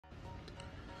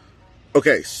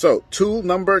Okay, so tool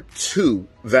number 2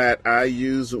 that I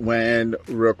use when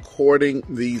recording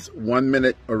these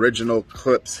 1-minute original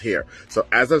clips here. So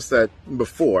as I've said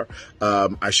before,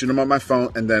 I shoot them on my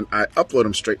phone and then I upload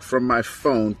them straight from my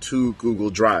phone to Google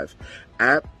Drive.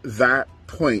 At that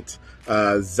point,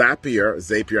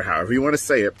 Zapier, however you want to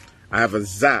say it, I have a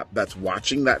Zap that's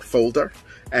watching that folder,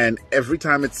 and every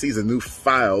time it sees a new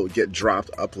file get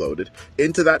dropped, uploaded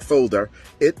into that folder,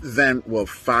 it then will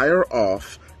fire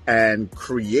off and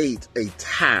create a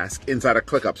task inside of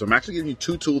ClickUp. So I'm actually giving you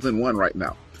 2 tools in one right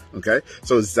now. Okay,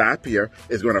 so Zapier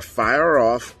is going to fire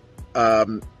off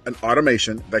an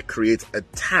automation that creates a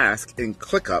task in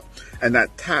ClickUp, and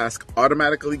that task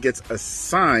automatically gets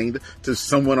assigned to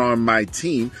someone on my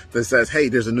team that says, hey,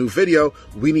 there's a new video.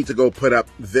 We need to go put up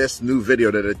this new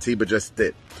video that Atiba just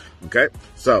did. Okay,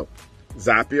 so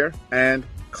Zapier and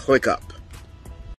ClickUp.